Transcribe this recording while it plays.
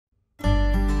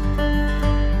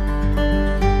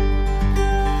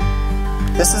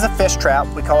This is a fish trap.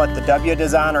 We call it the W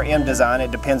design or M design. It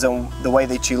depends on the way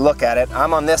that you look at it.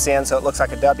 I'm on this end, so it looks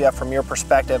like a W. From your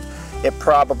perspective, it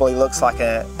probably looks like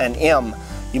an M.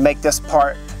 You make this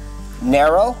part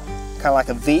narrow, kind of like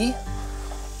a V,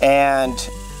 and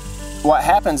what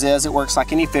happens is it works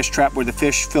like any fish trap where the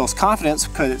fish feels confidence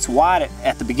because it's wide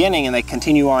at the beginning and they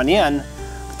continue on in,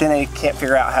 but then they can't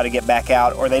figure out how to get back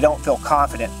out, or they don't feel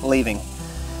confident leaving.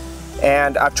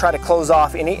 And I've tried to close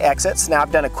off any exits. Now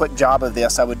I've done a quick job of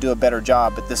this. I would do a better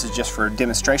job, but this is just for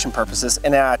demonstration purposes.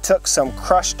 And then I took some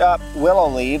crushed up willow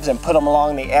leaves and put them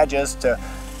along the edges to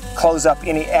close up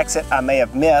any exit I may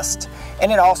have missed.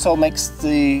 And it also makes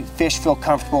the fish feel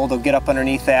comfortable. They'll get up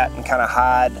underneath that and kind of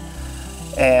hide.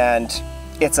 And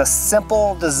it's a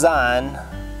simple design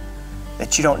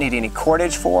that you don't need any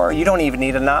cordage for. You don't even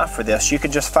need a knife for this. You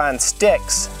could just find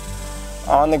sticks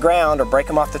on the ground or break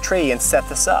them off the tree and set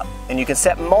this up. And you can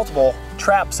set multiple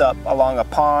traps up along a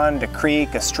pond, a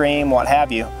creek, a stream, what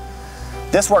have you.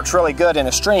 This works really good in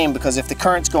a stream because if the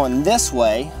current's going this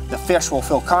way, the fish will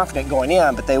feel confident going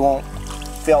in, but they won't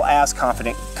feel as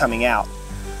confident coming out.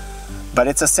 But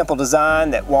it's a simple design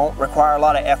that won't require a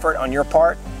lot of effort on your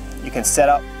part. You can set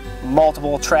up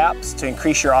multiple traps to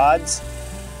increase your odds,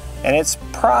 and it's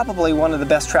probably one of the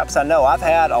best traps I know. I've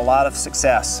had a lot of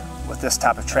success with this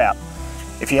type of trap.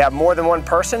 If you have more than one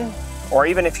person, or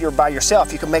even if you're by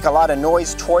yourself, you can make a lot of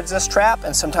noise towards this trap,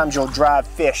 and sometimes you'll drive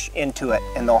fish into it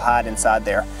and they'll hide inside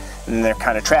there and they're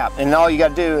kind of trapped. And all you got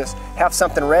to do is have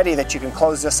something ready that you can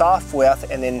close this off with,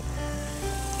 and then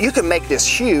you can make this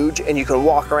huge and you can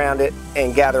walk around it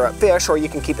and gather up fish, or you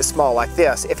can keep it small like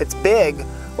this. If it's big,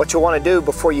 what you'll want to do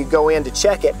before you go in to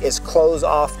check it is close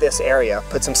off this area.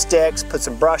 Put some sticks, put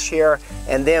some brush here,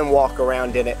 and then walk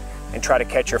around in it and try to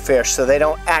catch your fish so they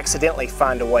don't accidentally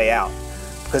find a way out.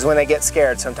 Because when they get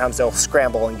scared, sometimes they'll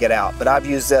scramble and get out. But I've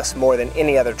used this more than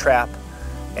any other trap,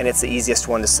 and it's the easiest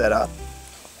one to set up.